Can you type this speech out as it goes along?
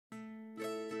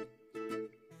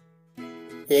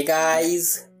Hey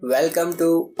guys, welcome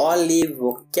to Only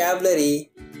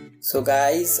Vocabulary. So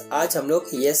guys, आज हम लोग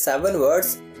ये 7 words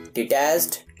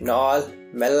detached, null,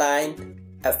 malign,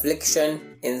 affliction,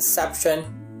 inception,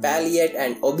 palliate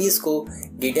and obese को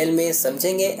detail में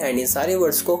समझेंगे एंड इन सारे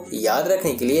वर्ड्स को याद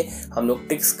रखने के लिए हम लोग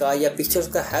ट्रिक्स का या पिक्चर्स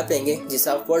का हेल्प लेंगे जिससे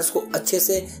आप वर्ड्स को अच्छे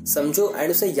से समझो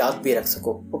एंड उसे याद भी रख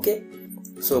सको. Okay,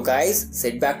 so guys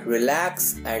sit back,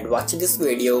 relax and watch this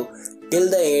video till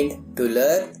the end to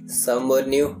learn some more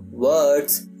new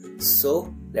words. So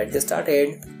let's get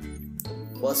started.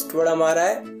 First word हमारा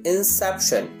है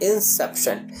inception.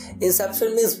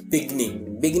 Inception means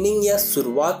beginning या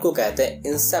शुरुआत को कहते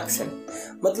हैं inception.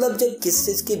 मतलब जब किसी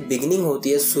चीज की बिगिनिंग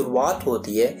होती है, शुरुआत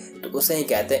होती है, तो उसे ही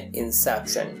कहते हैं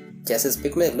inception. जैसे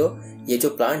स्पीक में देख लो, ये जो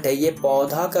प्लांट है, ये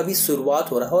पौधा का भी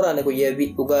शुरुआत हो रहा है और आने को ये भी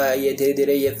उगा है, ये धीरे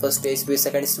धीरे ये फर्स्ट स्टेज पे,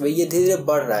 सेकंड स्टेज पे, ये धीरे धीरे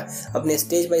बढ़ रहा है अपने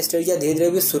स्टेज बाय स्टेज, या धीरे धीरे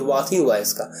भी शुरुआत ही हुआ है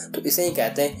इसका, तो इसे ही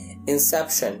कहते हैं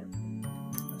Inception.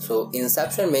 So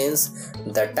Inception means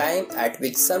the time eight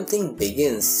which something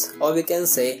begins, और we can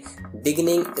say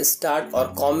beginning, start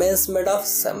और commencement of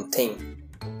something.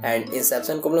 And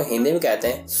Inception को हम लोग हिंदी में कहते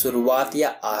हैं शुरुआत या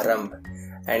आरंभ.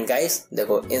 एंड गाइस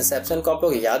देखो, इंसेप्शन को आप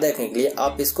लोग याद रखने के लिए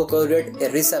आप इसको करो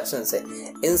रिसेप्शन से.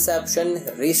 इंसेप्शन,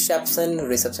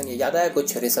 रिसेप्शन ये याद है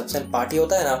कुछ. रिसेप्शन पार्टी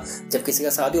होता है ना, जब किसी का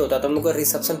शादी होता है तो हम लोग को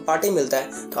रिसेप्शन पार्टी मिलता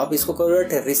है, तो आप इसको करो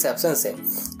रिसेप्शन से.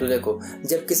 तो देखो,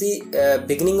 जब किसी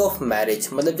बिगिनिंग ऑफ मैरिज,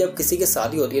 मतलब जब किसी की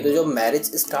शादी होती है, तो जब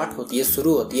मैरिज स्टार्ट होती है,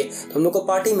 शुरू होती है, तो हम लोग को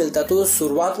पार्टी मिलता है. तो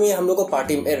शुरुआत में हम लोग को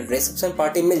पार्टी, रिसेप्शन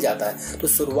पार्टी मिल जाता है. तो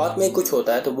शुरुआत में कुछ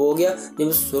होता है, तो वो हो गया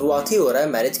जब शुरुआत ही हो रहा है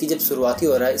मैरिज की, जब शुरुआत ही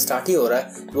हो रहा है, स्टार्ट ही हो रहा है,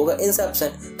 तो होगा इंसेप्शन.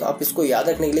 तो आप इसको याद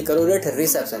रखने के लिए करो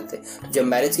रिसेप्शन से. तो जब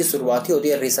मैरिज की शुरुआत ही होती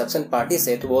है रिसेप्शन पार्टी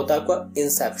से, तो वो होता है आपका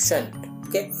इंसेप्शन.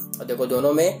 ओके, और देखो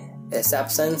दोनों में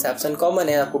सेप्शन कॉमन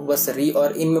है, आपको बस री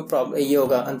और इन में ये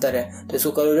होगा अंतर है, तो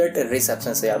इसको करो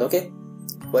रिसेप्शन से याद. Okay,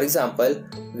 for example,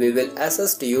 we will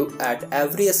assist you at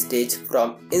every stage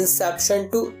from Inception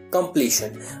to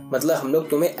completion. मतलब हम लोग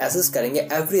तुम्हें असिस्ट करेंगे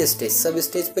एवरी स्टेज, सब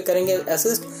स्टेज पे करेंगे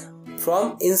असिस्ट.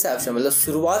 फ्रॉम इंसेप्शन मतलब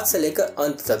शुरुआत से लेकर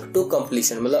अंत तक, टू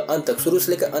कंप्लीशन मतलब अंत तक, शुरू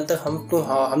से लेकर अंत तक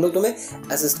हम लोग तुम्हें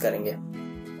असिस्ट करेंगे.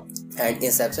 एंड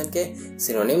इंसेप्शन के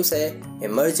सिनोनिम्स है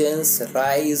इमर्जेंस,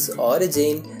 राइज,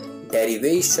 ऑरिजिन,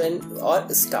 डेरिवेशन और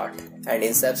स्टार्ट. एंड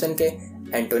इंसेप्शन के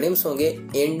एंटोनिम्स होंगे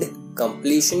एंड,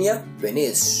 कंप्लीशन या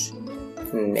फिनिश.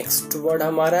 नेक्स्ट वर्ड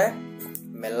हमारा है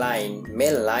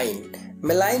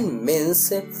मेलाइन मीन्स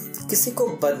किसी को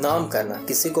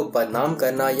बदनाम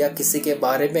करना या किसी के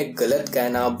बारे में गलत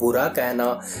कहना, बुरा कहना,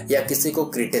 या किसी को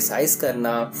क्रिटिसाइज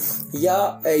करना,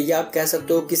 या कह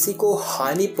सकते हो किसी को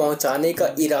हानि पहुंचाने का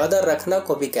इरादा रखना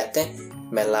को भी कहते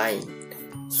हैं मेलाइन.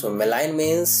 सो मेलाइन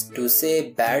मीन्स टू से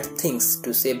बैड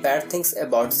थिंग्स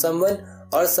अबाउट समवन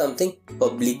और समथिंग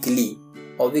पब्लिकली,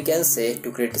 और we can say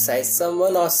to criticise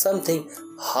someone और समथिंग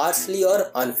हार्शली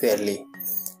और अनफेयरली.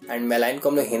 एंड मेलाइन को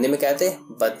हम लोग हिंदी में कहते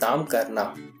हैं बदनाम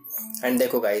करना. एंड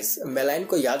देखो गाइस, मेलाइन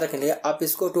को याद रखने के लिए आप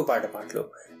इसको 2 पार्ट बांट लो.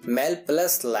 Mail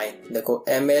plus line. देखो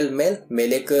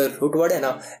मेल एक रूट वर्ड है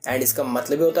ना, एंड इसका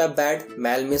मतलब भी होता है बैड.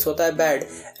 मेल मीन्स होता है बैड.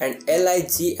 एंड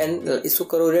LIGN इसको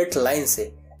करो रेट लाइन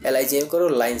से, LIGN करो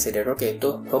लाइन से रेट. ओके,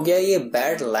 तो हो गया ये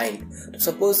बैड लाइन. तो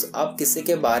सपोज आप किसी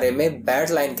के बारे में बैड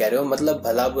लाइन कह रहे हो, मतलब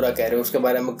भला बुरा कह रहे हो, उसके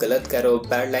बारे में गलत कह रहे हो,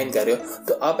 बैड लाइन कह रहे हो,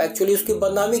 तो आप एक्चुअली उसकी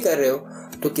बदनामी कर रहे हो.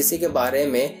 तो किसी के बारे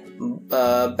में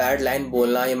बैड लाइन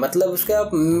बोलना, ये मतलब उसके आप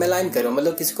मेलाइन कर रहे हो,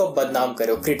 मतलब किसी को बदनाम कर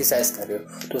रहे हो, क्रिटिसाइज कर रहे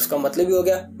हो, तो उसका मतलब भी हो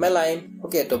गया मेलाइन.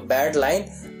 ओके, तो bad line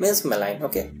means मेलाइन.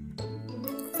 Okay,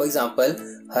 for example,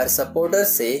 her supporters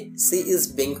say she is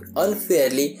being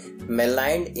unfairly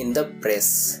maligned in the press.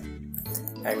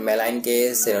 And malign के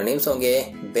synonyms होंगे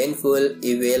baneful,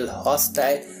 evil,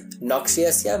 hostile,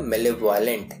 noxious या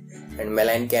malevolent. And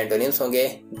malign के antonyms होंगे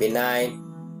benign,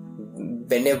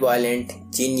 benevolent,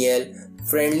 genial,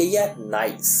 friendly या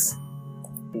nice.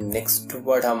 Next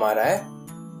word हमारा है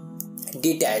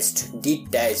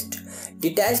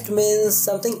detached means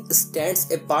something stands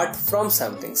apart from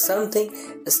something,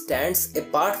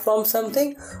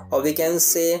 or we can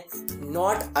say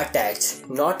not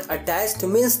attached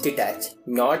means detached.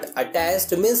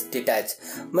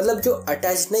 मतलब जो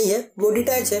attached नहीं है वो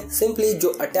detached है. simply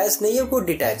जो attached नहीं है वो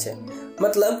detached है.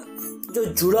 मतलब जो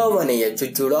जुड़ा हुआ नहीं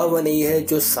है,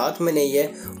 जो साथ में नहीं है,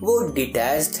 वो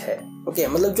detached है. ओके,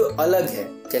 मतलब जो अलग है.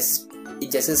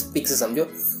 जैसे स्पीक से समझो,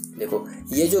 देखो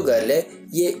ये जो गर्ल है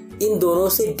ये इन दोनों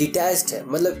से डिटैच्ड है,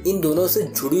 मतलब इन दोनों से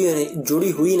जुड़ी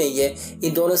हुई नहीं है,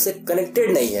 इन दोनों से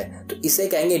कनेक्टेड नहीं है, तो इसे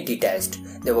कहेंगे डिटैच्ड.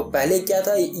 देखो पहले क्या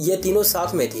था, ये तीनों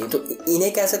साथ में थी, तो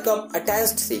इन्हें कह सकते हो आप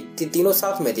अटैच्ड थी, तीनों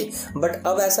साथ में थी. बट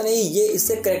अब ऐसा नहीं, ये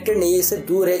इससे कनेक्टेड नहीं है, इससे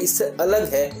दूर है, इससे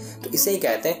अलग है, तो इसे ही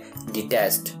कहते हैं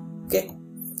detached. Okay,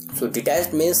 So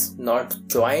detached means not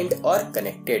joined or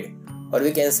connected, or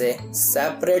we can say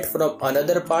separate from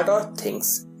another part or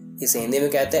things. इसे हिंदी में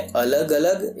कहते हैं अलग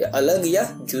अलग, अलग या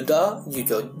जुदा,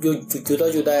 जो जुदा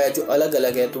जुदा है, जो अलग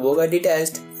अलग है, तो वो होगा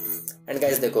डिटैच्ड. एंड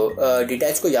गाइस देखो,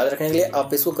 डिटैच को याद रखने के लिए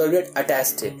आप इसको करोगे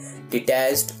अटैच्ड.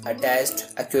 डिटैच्ड, अटैच्ड,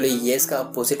 एक्चुअली ये इसका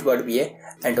अपोजिट वर्ड भी है,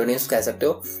 एंटोनिम्स कह सकते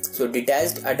हो. सो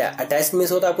डिटैच्ड, अटैच्ड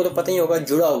मीन्स होता है, आपको तो पता ही होगा,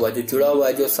 जुड़ा हुआ, जो जुड़ा हुआ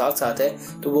है, जो साथ साथ है,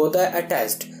 तो वो होता है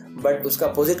अटैच्ड. बट उसका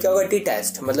अपोजिट क्या होगा,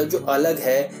 डिटैच्ड, मतलब जो अलग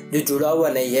है, जो जुड़ा हुआ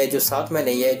नहीं है, जो साथ में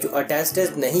नहीं है, जो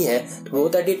अटैच्ड नहीं है, तो वो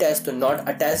होता है डिटैच्ड. तो नॉट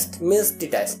अटैच्ड मीन्स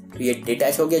डिटैच्ड. तो ये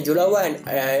डिटैच हो गया जुड़ा हुआ, एंड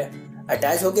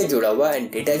अटैच हो गया जुड़ा हुआ,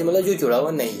 एंड डिटैच मतलब जो जुड़ा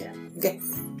हुआ नहीं है. Okay,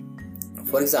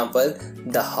 for example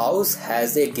the house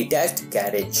has a detached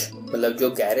garage, मतलब जो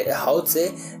हाउस से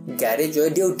गैरेज जो है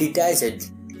वो डिटैच है,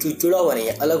 जो जुड़ा हुआ नहीं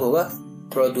है, अलग होगा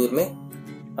थोड़ा दूर में.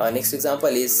 Next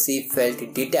example is C felt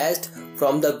detached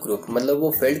from the group, मतलब वो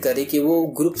फेल्ट करे कि वो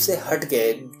ग्रुप से हट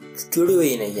गए, जुड़ी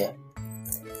हुई नहीं है.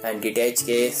 एंड डिटैच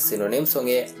के सिनोनिम्स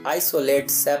होंगे आइसोलेट,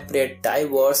 सेपरेट,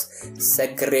 डाइवर्स,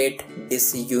 सेग्रेट,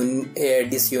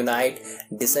 डिसयूनाइट,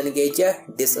 डिसएंगेज या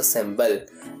डिसअसेंबल.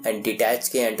 एंड डिटैच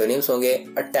के एंटोनिम्स होंगे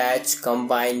attach,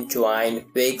 combine, join,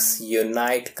 fix,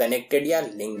 unite, connected या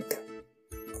लिंक्ड.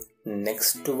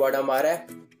 नेक्स्ट वर्ड हमारा है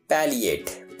पैलिएट.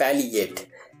 पैलिएट,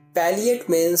 पैलिएट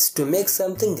means to make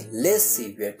something less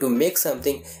severe, to make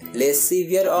something less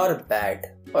severe or bad,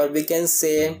 or we can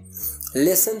say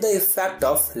lessen the effect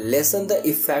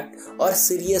or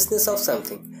seriousness of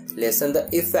something. Lessen the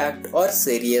effect or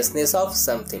seriousness of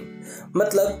something,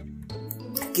 मतलब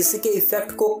किसी के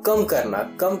effect को कम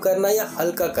करना या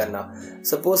हल्का करना.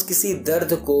 Suppose किसी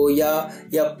दर्द को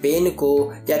या पेन को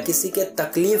या किसी के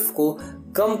तकलीफ को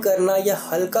कम करना या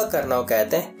हल्का करना को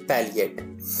कहते हैं पैलिएट.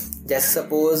 जैसे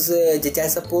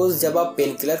सपोज जब आप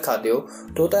पेन किलर खाते हो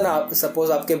तो होता है ना,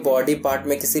 सपोज आपके बॉडी पार्ट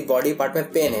में, किसी बॉडी पार्ट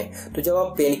में पेन है, तो जब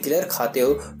आप पेन किलर खाते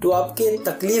हो तो आपके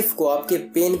तकलीफ को, आपके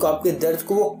पेन को, आपके दर्द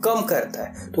को वो कम करता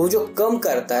है. तो वो जो कम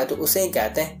करता है तो उसे ही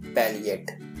कहते हैं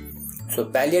पैलिएट. So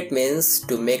palliate means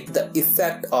to make the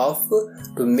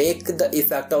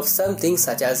effect of something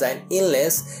such as an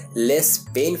illness less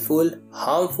painful,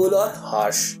 harmful or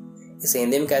harsh. इसे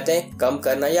हिंदी में कहते हैं कम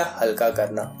करना या हल्का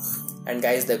करना. एंड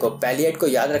गाइस देखो, पैलिएट को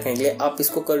याद रखने के लिए आप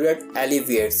इसको करोगे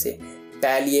एलिविएट से.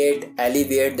 पैलिएट,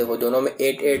 एलिविएट, देखो दोनों में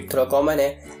 8 थोड़ा कॉमन है.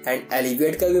 एंड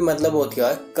एलिविएट का भी मतलब होता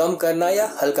है कम करना या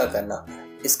हल्का करना.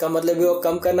 इसका मतलब भी वो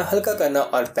कम करना, हल्का करना,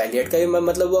 और पैलिएट का भी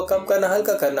मतलब वो कम करना,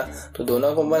 हल्का करना. तो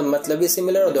दोनों को मतलब भी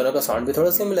सिमिलर और दोनों का साउंड भी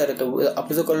थोड़ा सिमिलर है. तो आप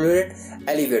इसको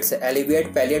करोगे एलिविएट से.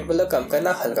 एलिविएट, पैलिएट मतलब कम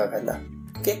करना, हल्का करना.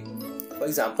 Okay, for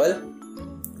example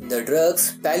the drugs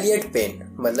पैलिएट pen,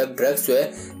 मतलब ड्रग्स जो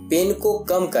है पेन को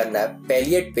कम करना है,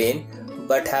 पैलिएट pen,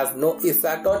 but have no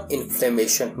effect on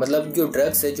inflammation, मतलब जो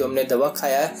ड्रग्स है, जो हमने दवा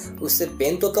खाया है उससे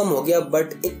पेन तो कम हो गया,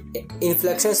 बट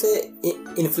इन्फ्लेक्शन से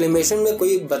इन्फ्लेमेशन में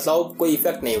कोई बदलाव, कोई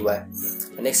इफेक्ट नहीं हुआ है.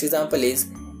 Next example is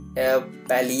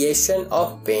palliation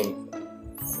of pen.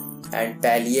 And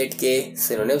पैलिएट के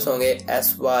सिनोनिम्स होंगे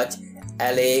एस्वाज,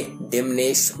 एले,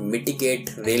 डिमिनिश,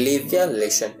 मिटिगेट, रिलीव या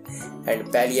लेशन. एंड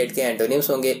पैलिएट के एंटोनिम्स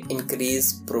होंगे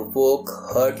इंक्रीज, प्रोवोक,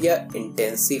 हर्ट या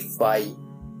इंटेंसिफाई.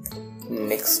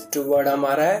 नेक्स्ट वर्ड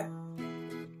हमारा है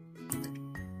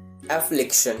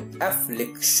affliction.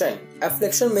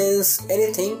 Affliction means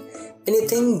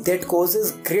anything that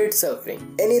causes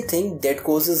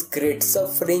great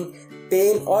suffering,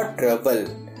 pain or trouble.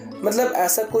 मतलब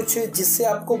ऐसा कुछ जिससे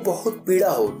आपको बहुत पीड़ा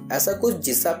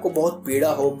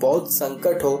हो, बहुत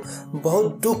संकट हो,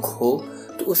 बहुत दुख हो,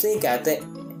 तो उसे ही कहते हैं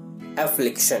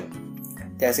एफ्लिक्शन.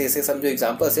 जैसे इसे समझो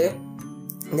एग्जांपल से,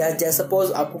 जैसे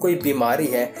सपोज आपको कोई बीमारी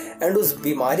है एंड उस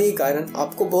बीमारी के कारण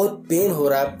आपको बहुत पेन हो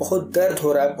रहा है, बहुत दर्द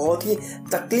हो रहा है, बहुत ही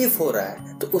तकलीफ हो रहा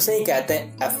है, तो उसे ही कहते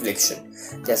हैं एफ्लिक्शन.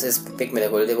 जैसे इस पिक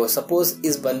में देखो, सपोज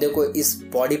इस बंदे को इस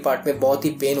बॉडी पार्ट में बहुत ही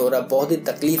पेन हो रहा है, बहुत ही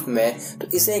तकलीफ में है, तो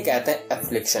इसे ही कहते हैं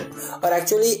एफ्लिक्शन. और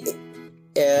एक्चुअली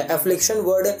एफ्लिक्शन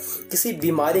वर्ड किसी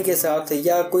बीमारी के साथ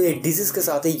या कोई डिजीज के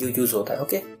साथ ही यूज होता है.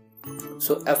 Okay,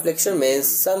 so affliction means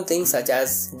something such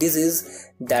as disease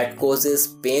that causes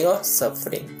pain or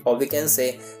suffering, or we can say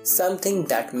something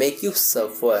that make you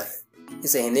suffer.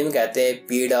 इसे हिंदी में कहते हैं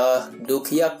पीड़ा,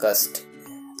 दुख या कष्ट.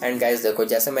 एंड गाइस देखो,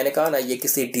 जैसे मैंने कहा ना, ये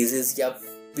किसी डिजीज या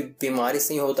बीमारी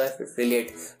से ही होता है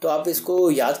रिलेट, तो आप इसको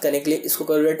याद करने के लिए इसको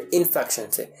करोगे इन्फेक्शन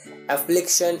से.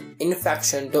 एफ्लिक्शन,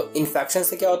 इन्फेक्शन, तो इन्फेक्शन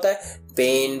से क्या होता है,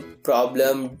 पेन,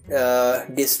 प्रॉब्लम,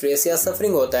 डिस्ट्रेस या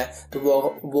सफरिंग होता है, तो वो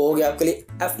हो गया आपके लिए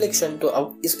एफ्लिक्शन. तो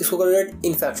अब इसको करोगे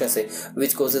इन्फेक्शन से,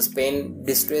 विच कॉजेस पेन,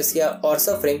 डिस्ट्रेस या और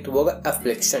सफरिंग, तो वो होगा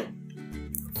affliction.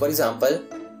 For example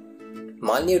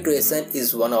malnutrition is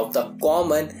one of the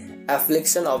common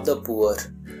affliction of the poor.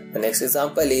 The next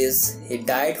example is he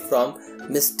died from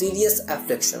mysterious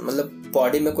affliction, मतलब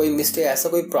बॉडी में कोई मिस्टेक, ऐसा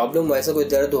कोई प्रॉब्लम हो, ऐसा कोई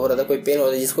दर्द हो रहा था, कोई पेन हो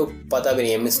रहा था जिसको पता भी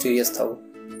नहीं है, मिस्टीरियस था वो।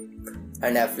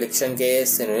 एंड एफ्लिक्शन के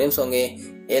सिनोनिम्स होंगे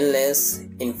illness,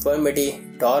 infirmity,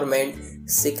 torment,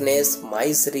 sickness,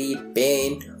 misery,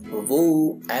 pen,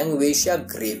 वू, एंग्विश या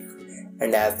ग्रीफ।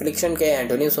 एंड एफ्लिक्शन के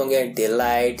एंटोनिम्स होंगे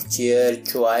delight, cheer,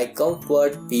 Joy,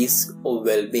 comfort, piece और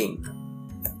वेलबींग।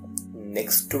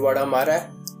 नेक्स्ट वर्ड हमारा है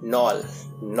नॉल।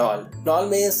 नॉल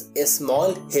मीन्स ए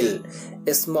स्मॉल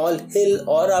हिल,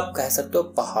 और आप कह सकते हो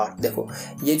पहाड़। देखो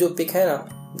ये जो पिक है ना,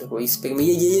 देखो इस पिक में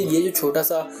ये जो छोटा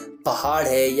सा पहाड़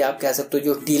है, या आप कह सकते हो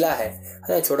जो टीला है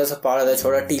ना, छोटा सा पहाड़ होता है,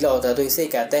 छोटा टीला होता है, तो इसे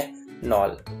कहते हैं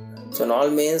नॉल। सो नॉल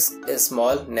मीन्स ए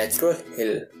स्मॉल नेचुरल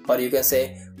हिल, और you can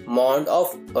say mount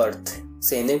of earth,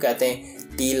 से हिंदी में कहते हैं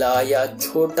टीला या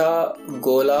छोटा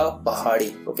गोला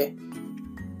पहाड़ी। ओके,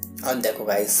 अब देखो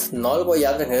गाइस, नॉल को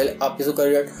याद रखने के लिए आप इसको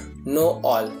करिए know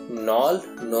all, knoll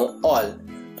know all.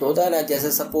 तो होता है ना,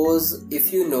 जैसे suppose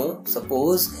if you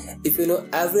know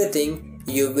everything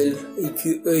you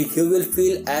will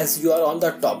feel as you are on the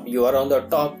top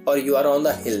or you are on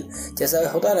the hill। जैसा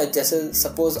होता है ना, जैसे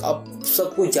सपोज आप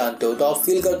सब कुछ जानते हो तो आप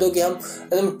फील करते हो कि हम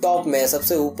एकदम टॉप में,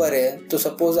 सबसे ऊपर है, तो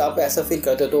सपोज आप ऐसा फील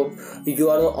करते हो तो you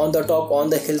are on the top on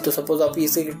the हिल। तो सपोज आप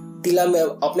इस टीला में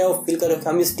अपने आप फील करो कि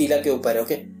हम इस टीला के ऊपर है।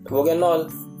 ओके, तो हो गया knoll.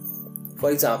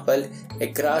 For example A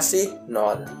grassy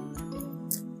knoll.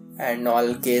 And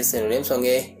knoll के सिनोनिम्स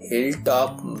होंगे हिल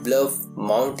टॉप, ब्लफ,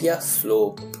 माउंट या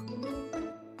स्लोप।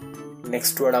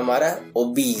 नेक्स्ट वर्ड हमारा है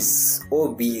ओबीज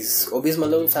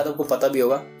मतलब शायद आपको पता भी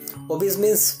होगा। ओबीज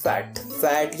मीन्स फैट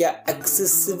या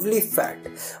एक्सेसिवली फैट,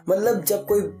 मतलब जब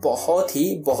कोई बहुत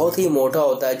ही मोटा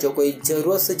होता है, जो कोई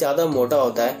जरूरत से ज्यादा मोटा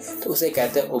होता है, तो उसे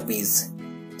कहते हैं ओबीज।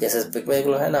 जैसे पिक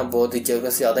में है ना, बहुत ही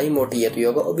जरूरत से ज्यादा ही मोटी है, तो ये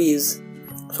होगा obese.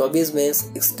 So obese means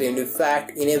extremely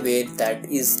fat in A way that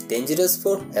is dangerous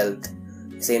for health.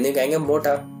 इसे हिंदी में कहेंगे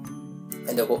मोटा।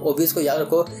 देखो ओबीज को याद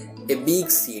रखो, a big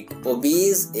seat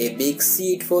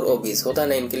for obese होता है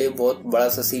ना, इनके लिए बहुत बड़ा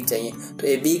सा सीट चाहिए, तो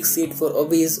a big seat for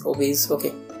obese. Okay,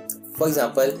 for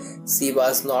example she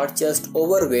was not just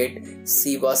overweight,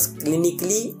 she was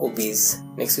clinically obese.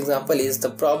 Next example is the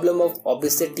problem of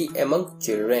obesity among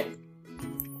children.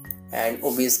 And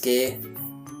obese के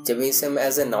जब इसे हम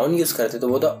एज ए नाउन यूज करते तो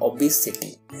वो था obesity.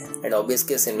 And obese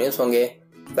के synonyms होंगे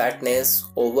फैटनेस,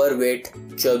 ओवरवेट,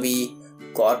 चबी,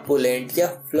 कॉर्पुलेंट या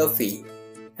फ्लफी।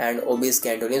 एंड ओबीज के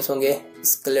एंटोनिम्स होंगे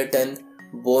स्केलेटन,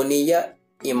 बोनी या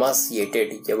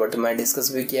इमासिएटेड। ये वर्ड मैंने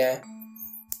डिस्कस भी किया है।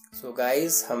 सो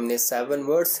गाइस, हमने 7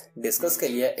 वर्ड्स डिस्कस कर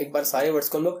लिया। एक बार सारे वर्ड्स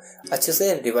को हम लोग अच्छे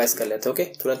से रिवाइज कर लेते हैं। ओके,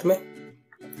 तुरंत में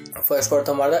फर्स्ट वर्ड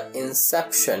हमारा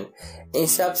इंसेप्शन।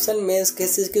 इंसेप्शन मीन्स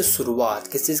किसी चीज की शुरुआत,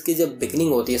 किसी चीज की जब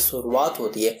बिगनिंग होती है, शुरुआत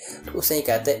होती है, तो उसे ही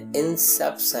कहते हैं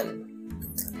इंसेप्शन।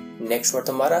 नेक्स्ट वर्ड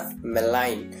हमारा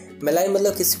मेलाइन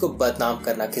मतलब किसी को बदनाम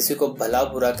करना, किसी को भला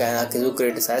बुरा कहना, किसी को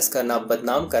क्रिटिसाइज करना,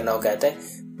 बदनाम करना, वो कहते हैं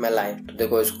मेलाइन। तो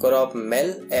देखो इसको करो आप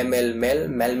मेल,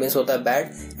 मेल मीन्स होता है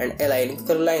बैड, एंड एलाइन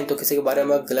करो लाइन, तो किसी के बारे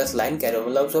में गलत लाइन कह रहे हो,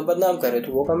 मतलब उसको बदनाम कर रहे हो,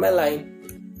 तो वो का मेलाइन।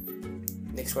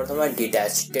 नेक्स्ट वर्ड हमारा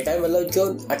डिटैच मतलब जो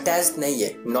अटैच नहीं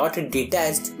है। नॉट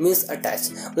डिटैच्ड मीन्स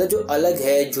अटैच, मतलब जो अलग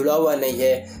है, जुड़ा हुआ नहीं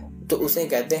है, तो उसे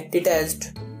कहते हैं डिटैच्ड।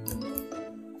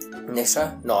 नेक्स्ट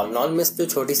नॉल मीन्स जो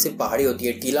छोटी सी पहाड़ी होती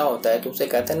है, टीला होता है, तो उसे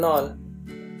कहते हैं नॉल।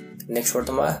 नेक्स्ट वर्ड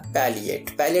हमारा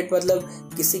पैलिएट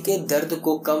मतलब किसी के दर्द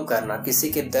को कम करना, किसी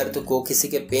के दर्द को, किसी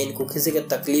के पेन को, किसी के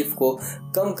तकलीफ को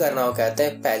कम करना, वो कहते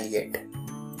हैं पैलिएट।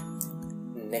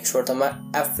 नेक्स्ट वर्ड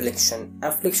हमारा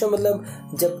एफ्लिक्शन मतलब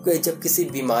जब किसी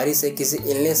बीमारी से, किसी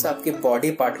इलनेस से आपके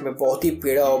बॉडी पार्ट में बहुत ही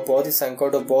पीड़ा हो, बहुत ही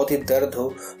संकट हो, बहुत ही दर्द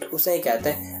हो, तो उसे ही कहते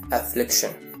हैं एफ्लिक्शन।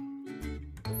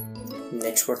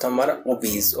 नेक्स्ट वर्ड हमारा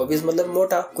ओबीज मतलब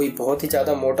मोटा, कोई बहुत ही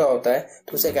ज्यादा मोटा होता है,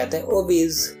 तो उसे कहते हैं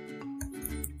ओबीज।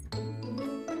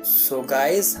 सो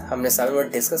गाइस, हमने सारे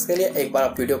वर्ड डिस्कस कर लिया। एक बार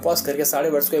आप वीडियो पॉज करके सारे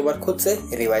वर्ड्स को एक बार खुद से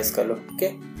रिवाइज कर लो। ओके,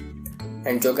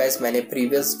 एंड जो गाइस मैंने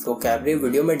प्रीवियस वोकैबुलरी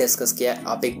वीडियो में डिस्कस किया,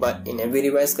 आप एक बार इन्हें भी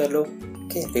रिवाइज कर लो।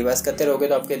 ओके, रिवाइज करते रहोगे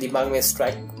तो आपके दिमाग में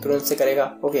स्ट्राइक तुरंत से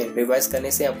करेगा। ओके, रिवाइज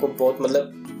करने से आपको बहुत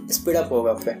मतलब स्पीड अप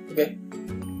होगा आपका। Okay,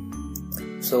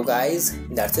 so guys,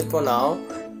 that's it for now.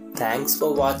 Thanks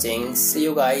for watching. See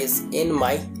you guys in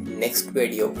my next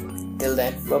video. Till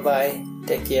then, bye bye.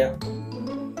 Take care.